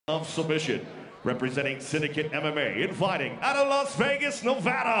of submission. Representing Syndicate MMA, inviting out of Las Vegas,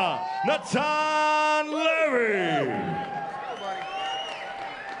 Nevada, Natan Levy.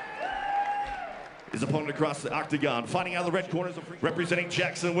 His opponent across the octagon, fighting out of the red corners, representing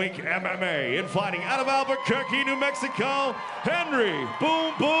Jackson Wink MMA, and fighting out of Albuquerque, New Mexico, Henry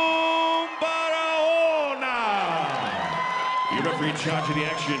Boom Boom Barahona. Your referee in charge of the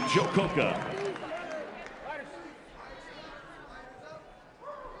action, Joe Coca.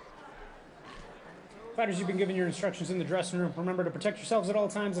 Fighters, you've been given your instructions in the dressing room. Remember to protect yourselves at all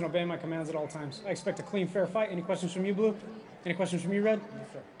times and obey my commands at all times. I expect a clean, fair fight. Any questions from you, Blue? Any questions from you, Red? Yes,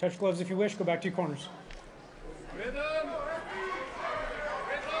 sir. Touch gloves if you wish. Go back to your corners. Rhythm.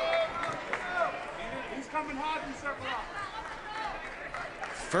 He's coming hard. You circle up.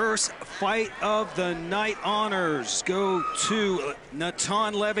 First fight of the night honors go to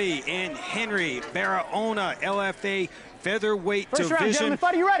Natan Levy and Henry Barahona, LFA featherweight First division. round, gentlemen.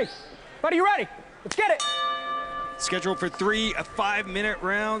 Fight, are you ready? Fight, are you ready? Let's get it. Scheduled for 3 5-minute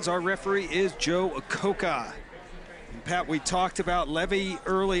rounds. Our referee is Joe Coca. And Pat, we talked about Levy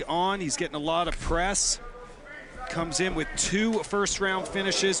early on. He's getting a lot of press. Comes in with 2 first-round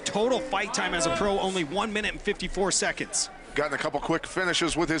finishes. Total fight time as a pro, only 1 minute and 54 seconds. Gotten a couple quick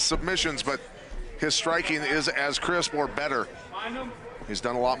finishes with his submissions, but his striking is as crisp or better. He's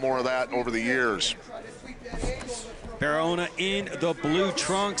done a lot more of that over the years. Barahona in the blue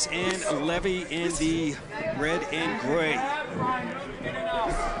trunks and Levy in the red and gray.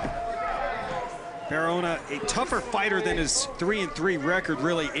 Barahona, a tougher fighter than his 3-3 record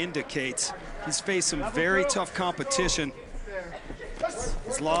really indicates. He's faced some very tough competition.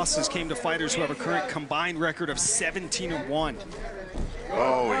 His losses came to fighters who have a current combined record of 17-1.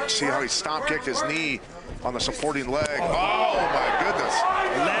 Oh, you see how he stomp kicked his knee on the supporting leg. Oh my goodness.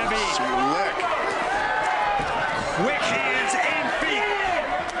 Levy. Slick. Quick hands and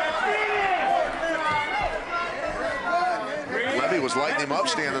feet. Levy was lighting him up,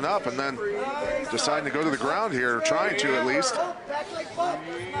 standing up, and then deciding to go to the ground here, trying to at least.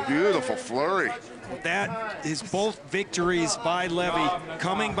 Beautiful flurry. That is both victories by Levy,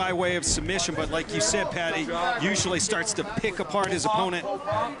 coming by way of submission, but like you said, Patty, usually starts to pick apart his opponent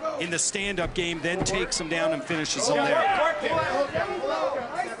in the stand-up game, then takes him down and finishes him there.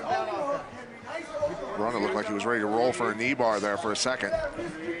 Barahona looked like he was ready to roll for a knee bar there for a second.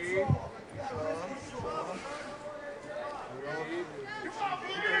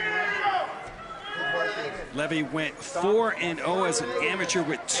 Levy went 4-0 as an amateur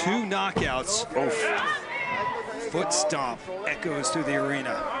with 2 knockouts. Oof. Foot stomp echoes through the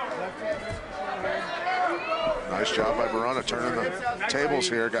arena. Nice job by Barahona turning the tables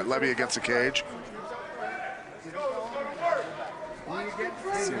here. Got Levy against the cage.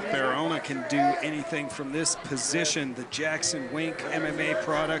 See if Barahona can do anything from this position. The Jackson Wink MMA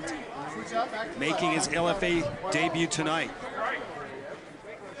product making his LFA debut tonight.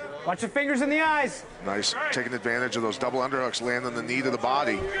 Watch your fingers in the eyes. Nice, taking advantage of those double underhooks, landing the knee to the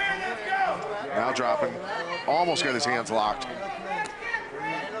body. Now dropping, almost got his hands locked.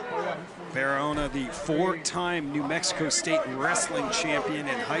 Barahona, the 4-time New Mexico State wrestling champion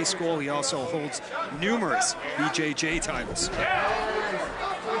in high school. He also holds numerous BJJ titles.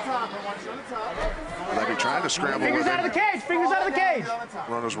 Levy trying to scramble Fingers with out him. of the cage. Fingers out of the cage.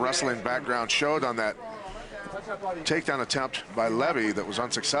 Barahon's wrestling background showed on that takedown attempt by Levy that was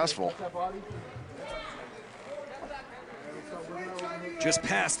unsuccessful. Just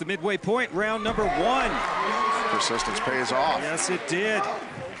past the midway point, round number 1. Persistence pays off. Yes, it did.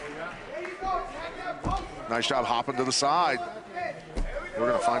 Nice job hopping to the side. We're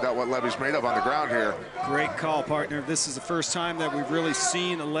going to find out what Levy's made of on the ground here. Great call, partner. This is the first time that we've really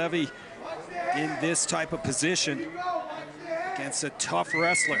seen a Levy in this type of position against a tough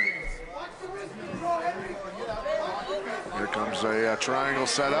wrestler. Here comes a triangle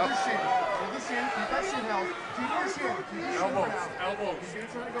setup.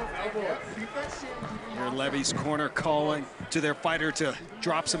 Here Levy's corner calling to their fighter to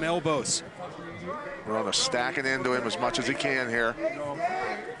drop some elbows. Barahona stacking into him as much as he can here.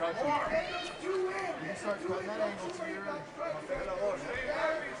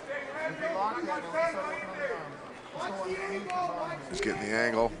 He's getting the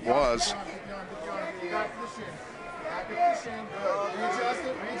angle. Was.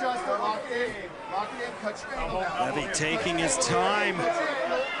 Levy taking his time.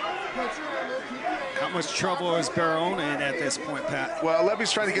 How much trouble is Barahona in at this point, Pat? Well,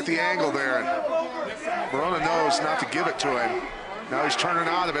 Levy's trying to get the angle there, and Barahona knows not to give it to him. Now he's turning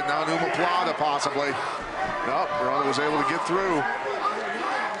out of it. Now an omoplata possibly. Nope, Barahona was able to get through.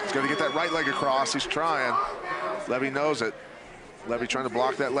 He's got to get that right leg across. He's trying. Levy knows it. Levy trying to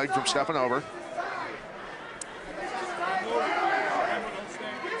block that leg from stepping over.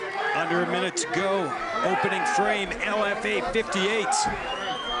 Under a minute to go. Opening frame, LFA58.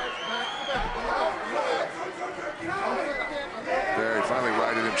 There, he finally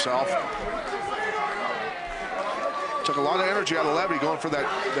righted himself. Took a lot of energy out of Levy going for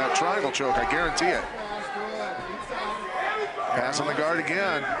that triangle choke, I guarantee it. Pass on the guard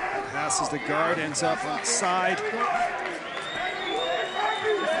again. Passes the guard, ends up on the side.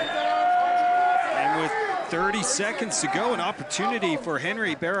 And with 30 seconds to go, an opportunity for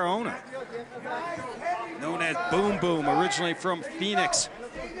Henry Barahona, known as Boom Boom, originally from Phoenix,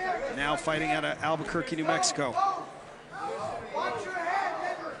 now fighting out of Albuquerque, New Mexico. Watch your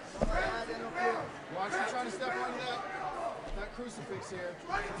head, neighbor. Watch him trying to step on that crucifix here.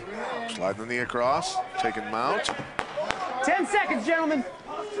 Sliding the knee across, taking mount. 10 seconds, gentlemen.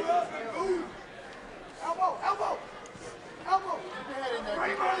 Elbow, elbow, elbow. Keep your head in there.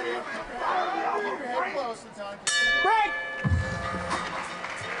 Keep your head close in time. Break.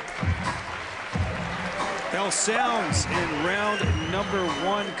 Bell sounds and round number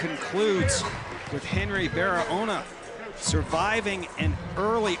 1 concludes with Henry Barahona surviving an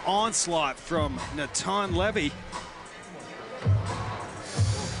early onslaught from Natan Levy.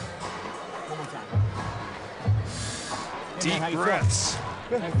 Deep breaths.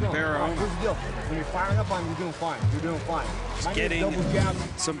 Barahona. Here's the deal. When you're firing up on him, you're doing fine. You're doing fine. Getting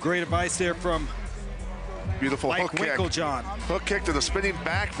some great advice there from Beautiful Mike hook kick. Winklejohn. Hook kick to the spinning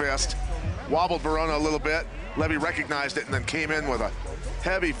back fist. Wobbled Barahona a little bit. Levy recognized it and then came in with a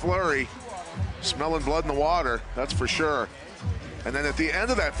heavy flurry. Smelling blood in the water, that's for sure. And then at the end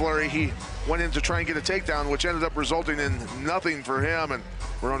of that flurry, he went in to try and get a takedown, which ended up resulting in nothing for him. And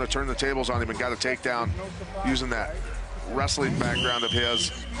Barahona turned the tables on him and got a takedown using that wrestling background of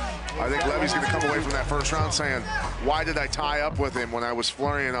his. I think Levy's going to come away from that first round saying, why did I tie up with him when I was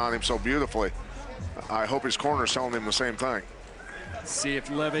flurrying on him so beautifully? I hope his corner's telling him the same thing. See if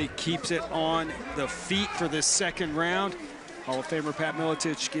Levy keeps it on the feet for this second round. Hall of Famer Pat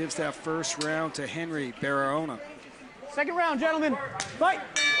Miletich gives that first round to Henry Barahona. Second round, gentlemen. Fight.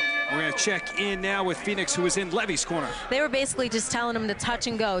 We're going to check in now with Phoenix, who is in Levy's corner. They were basically just telling him to touch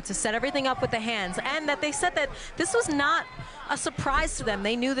and go, to set everything up with the hands, and that they said that this was not a surprise to them.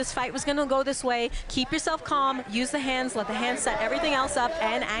 They knew this fight was going to go this way. Keep yourself calm, use the hands, let the hands set everything else up,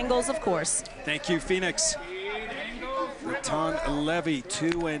 and angles, of course. Thank you, Phoenix. Natan Levy,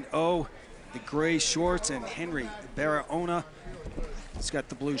 2-0. The gray shorts, and Henry Barahona has got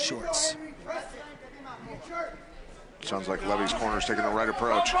the blue shorts. Sounds like Levy's corner's taking the right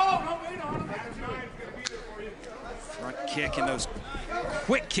approach. Front kick and those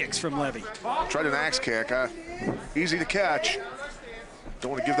quick kicks from Levy. Tried an axe kick, easy to catch.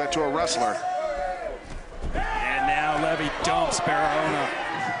 Don't want to give that to a wrestler. And now Levy dumps Barahona.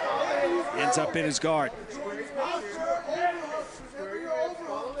 Ends up in his guard.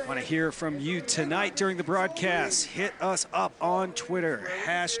 Want to hear from you tonight during the broadcast. Hit us up on Twitter,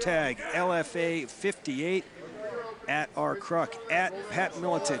 hashtag LFA58, at R Kruk, at Pat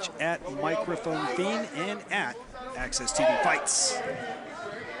Miletich, at Microphone Fiend, and at Access TV Fights.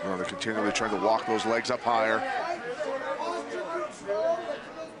 Well, they're continually trying to walk those legs up higher.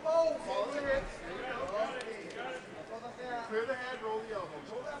 Clear the head, roll the elbow.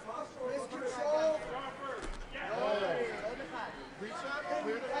 Reach up,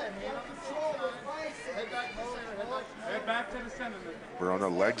 clear the head, hand on the shoulder. Head back to the center. Barahona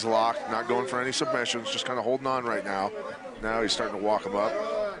legs locked, not going for any submissions, just kind of holding on right now. Now he's starting to walk him up.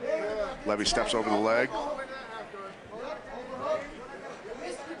 Levy steps over the leg.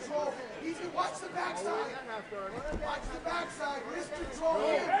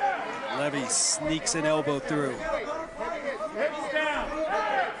 Levy sneaks an elbow through.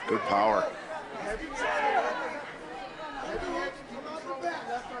 Good power.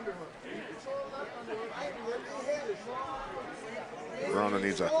 Barahona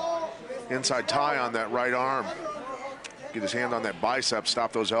needs a inside tie on that right arm. Get his hand on that bicep,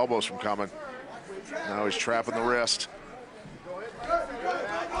 stop those elbows from coming. Now he's trapping the wrist.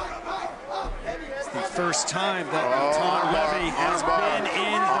 It's the first time that Natan Levy has been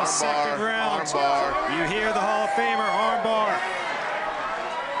in the second round. Armbar. You hear the Hall of Famer armbar.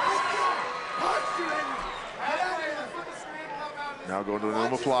 Now going to an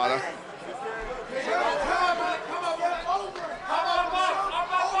omoplata.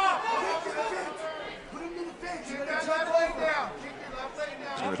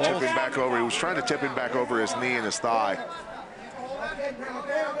 He's going to tip him back over. He was trying to tip him back over his knee and his thigh.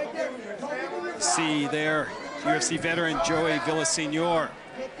 See there, UFC veteran Joey Villasenor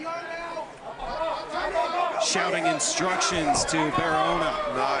shouting instructions to Barahona.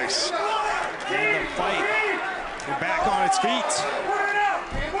 Nice. And the fight, we're back on its feet.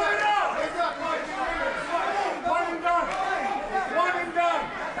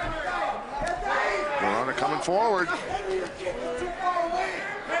 Barahona coming forward.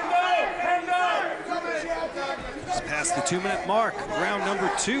 Just past the 2-minute mark. Round number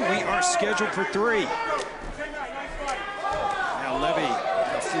 2. We are scheduled for 3. Now Levy,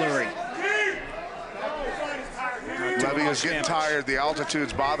 a flurry. Levy is getting tired. The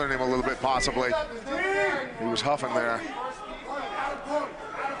altitude's bothering him a little bit, possibly. He was huffing there.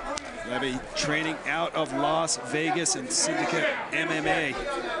 Levy training out of Las Vegas and Syndicate MMA.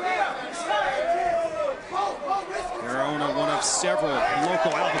 Barahona, one of several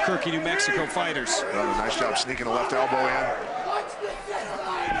local Albuquerque, New Mexico fighters. Oh, nice job sneaking a left elbow in.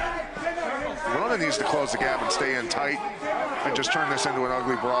 Barahona needs to close the gap and stay in tight and just turn this into an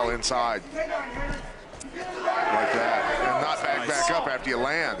ugly brawl inside. Like that. And not back up after you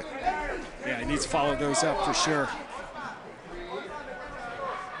land. Yeah, he needs to follow those up for sure.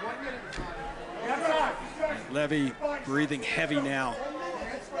 Levy breathing heavy now.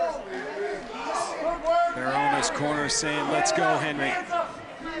 Barahona's corner saying, let's go, Henry.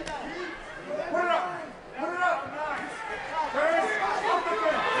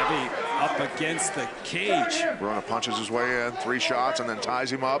 Levy up against the cage. Barahona punches his way in, 3 shots, and then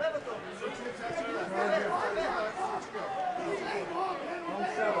ties him up.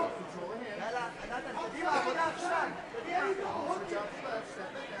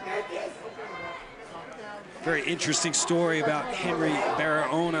 Very interesting story about Henry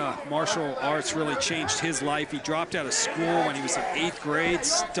Barahona. Martial arts really changed his life. He dropped out of school when he was in 8th grade,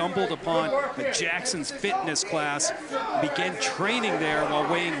 stumbled upon the Jackson's fitness class, began training there while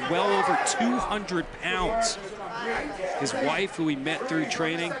weighing well over 200 pounds. His wife, who he met through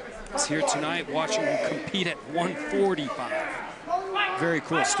training, is here tonight watching him compete at 145. Very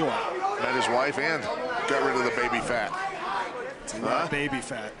cool story. Met his wife and got rid of the baby fat. It's a lot of baby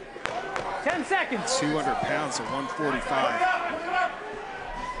fat. 10 seconds. 200 pounds at 145.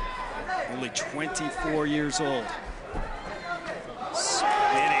 Only 24 years old. Spinning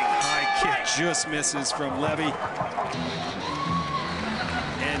high kick just misses from Levy.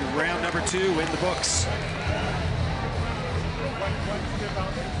 And round number 2 in the books.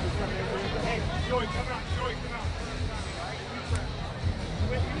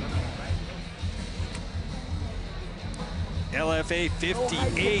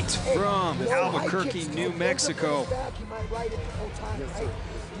 LFA58 from Albuquerque, New Mexico.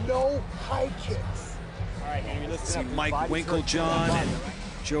 No high kicks. See Mike Winklejohn and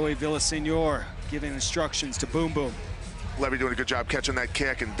Joey Villasenor giving instructions to Boom Boom. Levy doing a good job catching that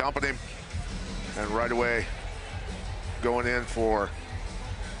kick and dumping him. And right away, going in for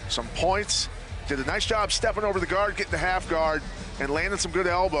some points. Did a nice job stepping over the guard, getting the half guard, and landing some good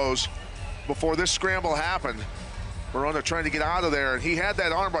elbows before this scramble happened. Barahona trying to get out of there, and he had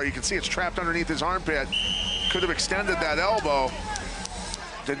that armbar. You can see it's trapped underneath his armpit. Could have extended that elbow.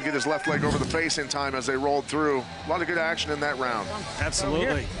 Didn't get his left leg over the face in time as they rolled through. A lot of good action in that round.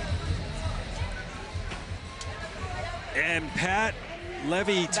 Absolutely. And Pat,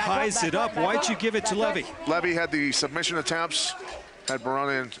 Levy ties it up. Why'd you give it to Levy? Levy had the submission attempts, had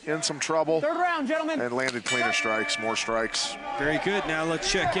Barahona in some trouble. 3rd round, gentlemen. And landed cleaner strikes, more strikes. Very good. Now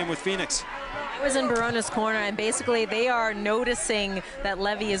let's check in with Phoenix. I was in Barona's corner, and basically they are noticing that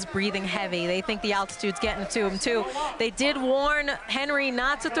Levy is breathing heavy. They think the altitude's getting to him too. They did warn Henry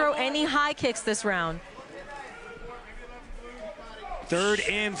not to throw any high kicks this round. 3rd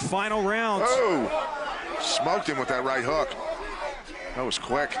and final round. Oh, smoked him with that right hook. That was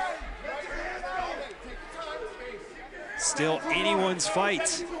quick. Still anyone's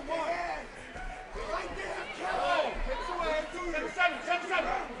fight.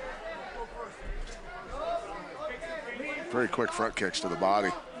 Very quick front kicks to the body.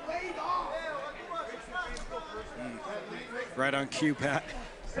 Right on cue, Pat.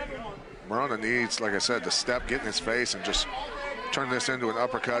 Barahona needs, like I said, to step, get in his face, and just turn this into an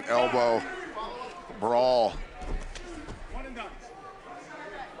uppercut, elbow, brawl.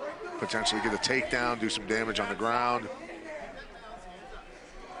 Potentially get a takedown, do some damage on the ground.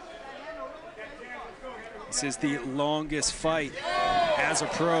 This is the longest fight as a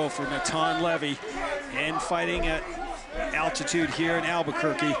pro for Natan Levy, and fighting at altitude here in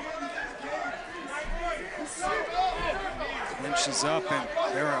Albuquerque. Clinches up, and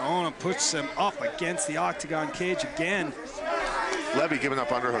Barahona puts him up against the octagon cage again. Levy giving up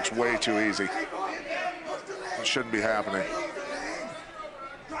underhooks way too easy. It shouldn't be happening.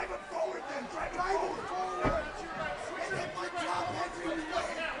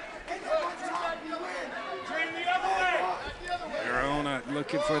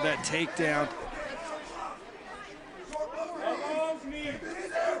 looking for that takedown.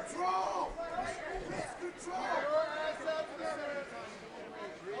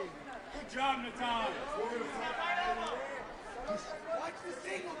 Good job, Natan.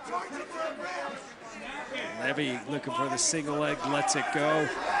 Levy looking for the single leg, lets it go.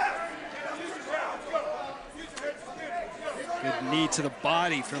 Good knee to the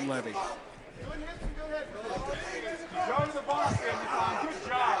body from Levy.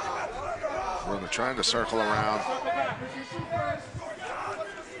 We're trying to circle around.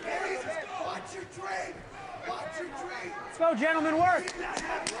 Let's go, gentlemen, work.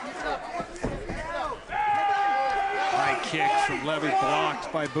 High kick from Levy,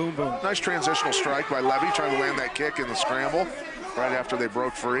 blocked by Boom Boom. Nice transitional strike by Levy, trying to land that kick in the scramble right after they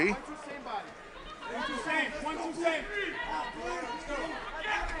broke free.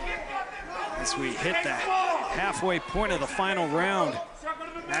 As we hit the halfway point of the final round,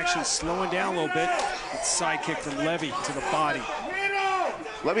 action slowing down a little bit. It's side kick from Levy to the body.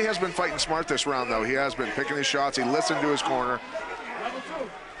 Levy has been fighting smart this round, though. He has been picking his shots. He listened to his corner.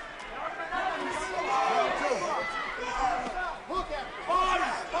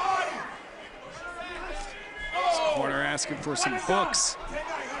 His corner asking for some books.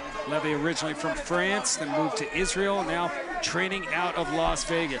 Levy originally from France, then moved to Israel, now training out of Las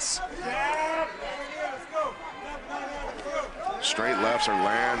Vegas. Straight lefts are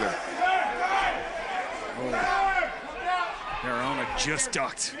landing. Barahona just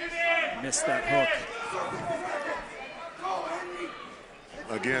ducked. Missed that hook.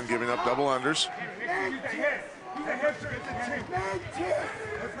 Again, giving up double unders.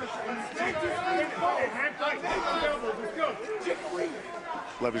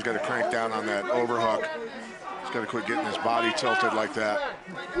 Levy's got to crank down on that overhook. He's got to quit getting his body tilted like that.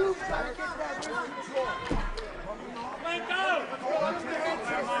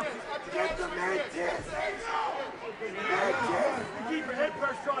 Keep your head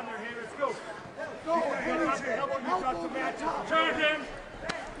pressure on there, hey, let's go. Turn him.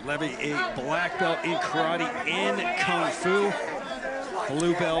 Levy, a black belt in karate and kung fu,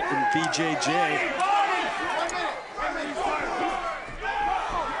 blue belt in BJJ.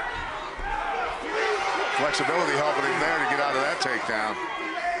 Flexibility helping him there to get out of that takedown.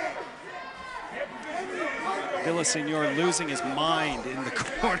 Villasenor losing his mind in the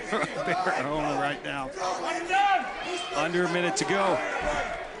corner of Barahona right now. Under a minute to go.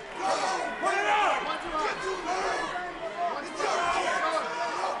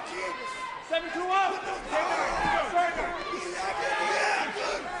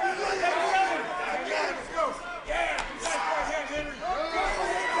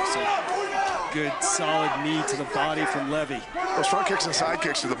 Good solid knee to the body from Levy. Those front kicks and side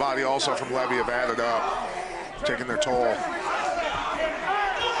kicks to the body also from Levy have added up, taking their toll.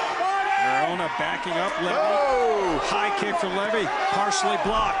 Barahona backing up Levy. Oh! High kick from Levy, partially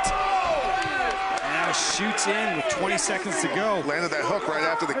blocked. Now shoots in with 20 seconds to go. Landed that hook right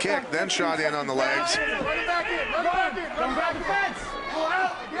after the kick, then shot in on the legs.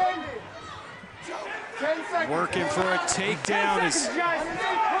 Working for a takedown as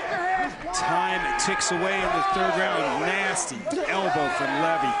time ticks away in the third round. Nasty elbow from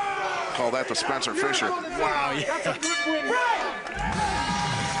Levy. Call that the Spencer Fisher. Wow, yeah.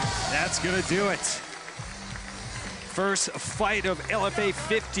 That's gonna do it. First fight of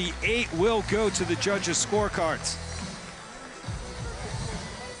LFA58 will go to the judges' scorecards.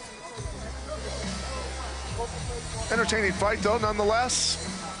 Entertaining fight, though, nonetheless.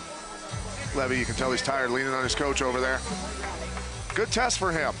 Levy, you can tell he's tired, leaning on his coach over there. Good test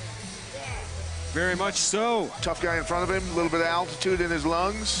for him. Very much so. Tough guy in front of him, a little bit of altitude in his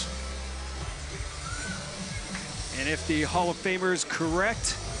lungs. And if the Hall of Famer is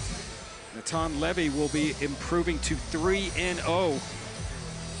correct, Natan Levy will be improving to 3-0.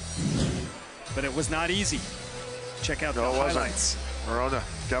 But it was not easy. Check out the highlights. Barahona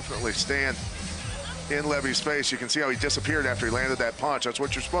definitely staying in Levy's face. You can see how he disappeared after he landed that punch. That's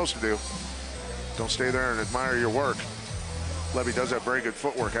what you're supposed to do. Don't stay there and admire your work. Levy does have very good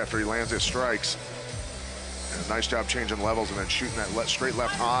footwork after he lands his strikes. And a nice job changing levels and then shooting that straight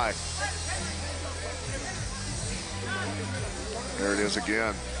left high. There it is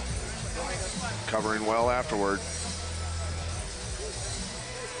again. Covering well afterward.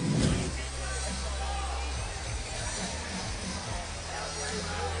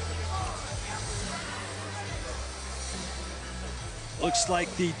 Looks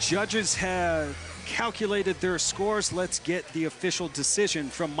like the judges have calculated their scores. Let's get the official decision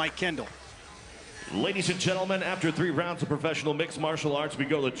from Mike Kendall. Ladies and gentlemen, after 3 rounds of professional mixed martial arts, we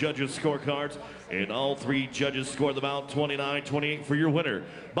go to the judges' scorecards, and all 3 judges score the bout 29-28 for your winner.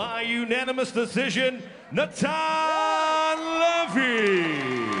 By unanimous decision, Natan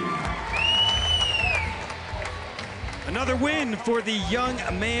Levy. Another win for the young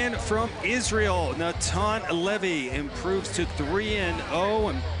man from Israel. Natan Levy improves to 3-0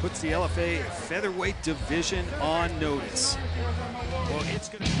 and puts the LFA featherweight division on notice. Well, it's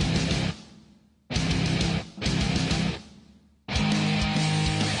going to